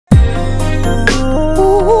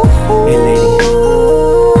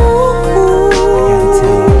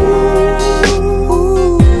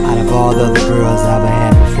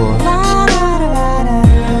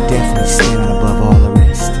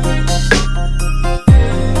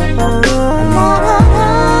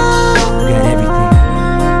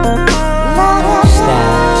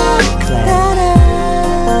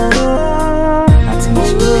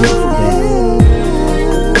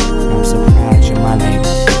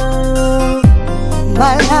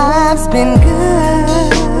My life's been good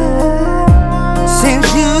since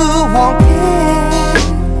you walked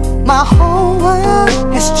in. My whole world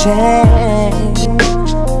has changed.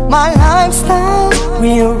 My lifestyle's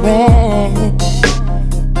rearranged.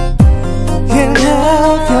 Your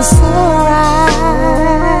love feels so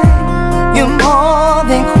right. You're more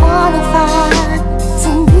than qualified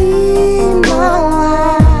to be my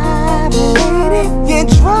wife, lady. You're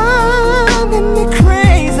driving me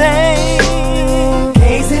crazy,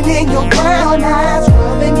 gazing in your brown eyes,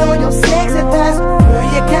 rubbing on your sexy thighs. Girl,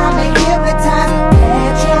 you got me hypnotized.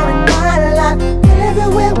 Glad you're in my life.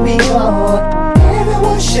 Everywhere we go,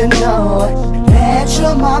 everyone should know that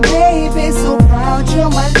you're my baby. So proud you're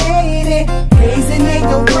my lady. Gazing in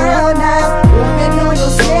your brown eyes, rubbing on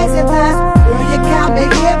your sexy thighs. Girl, you got me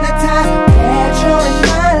hypnotized. Glad you're in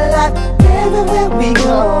my life. Everywhere we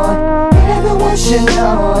go, everyone should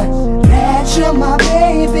know that you're my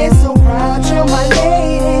baby. So proud you're my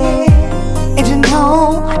lady. And you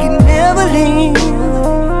know I can never leave,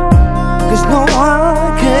 'cause no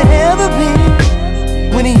one could ever be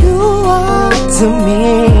when you are to me.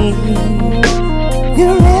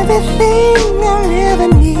 You're everything I'll ever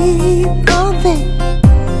need, oh babe.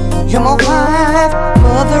 You're my wife,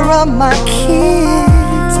 mother of my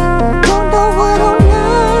kids. Don't know what on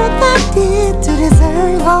earth I did to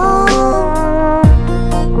deserve all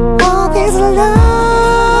this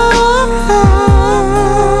love.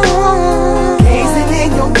 Gazing in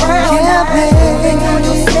your brown eyes, rubbing on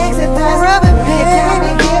your sexy thighs. Rubbing, baby, got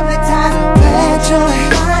me hypnotized. Glad you're in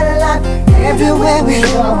my life. Everywhere we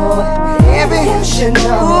go, everyone should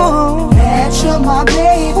know that you're my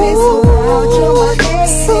baby. So proud you're my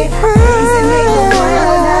lady. So proud. Gazing in your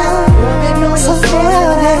brown eyes, rubbing on your sexy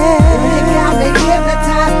thighs. You got me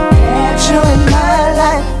hypnotized. That you're in my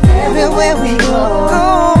life. Everywhere we go,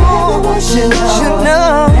 everyone should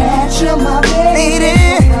know that you're my baby.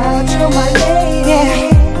 So proud you're my lady. Yeah.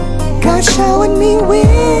 God showered me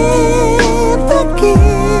with a gift.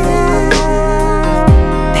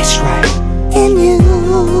 That's right. In you.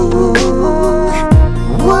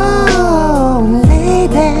 Whoa,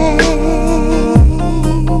 lady.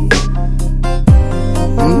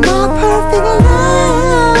 My perfect love,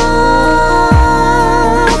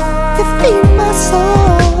 you feed my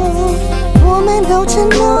soul. Woman, don't you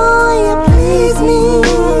know you please me?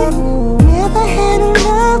 Never had a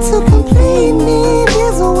love to complete me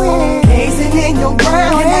this way. Gazing in your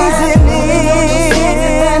brown eyes,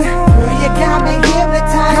 girl, you got me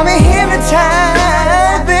hypnotized. Got me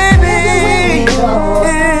hypnotized, baby.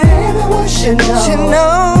 Everyone should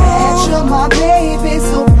know that you're my baby.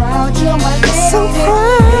 So proud you're my lady. So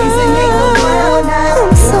proud. Gazing in your brown eyes,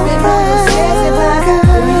 I'm so proud.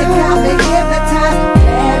 Girl, you got me hypnotized.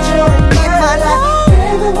 That you're in my life.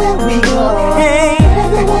 Everywhere we go,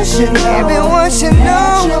 everyone should know. Everyone should know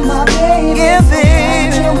that you're my baby. Yeah,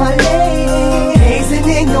 baby. You're my lady. Gazing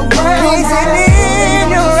in your brown eyes, in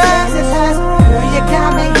your eyes. Girl, you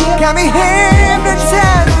got me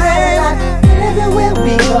hypnotized, baby. Everywhere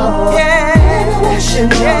we go, everyone should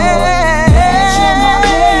know that you're my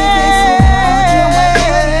baby. So proud you're my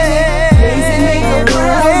lady. Gazing in your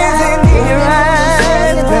brown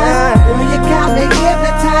eyes, girl, you got me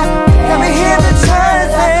hypnotized. Got me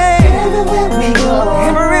hypnotized, baby. Everywhere we go,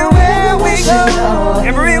 everywhere we go,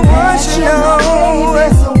 everyone should know.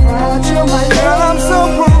 So proud you're my lady. Girl, I'm so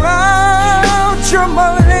proud you're my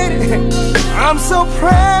lady. I'm so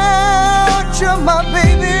proud you're my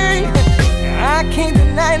baby. I can't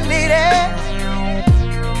deny it, lady.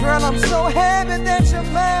 Girl, I'm so happy that you're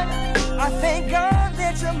mine. I thank God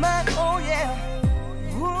that you're mine.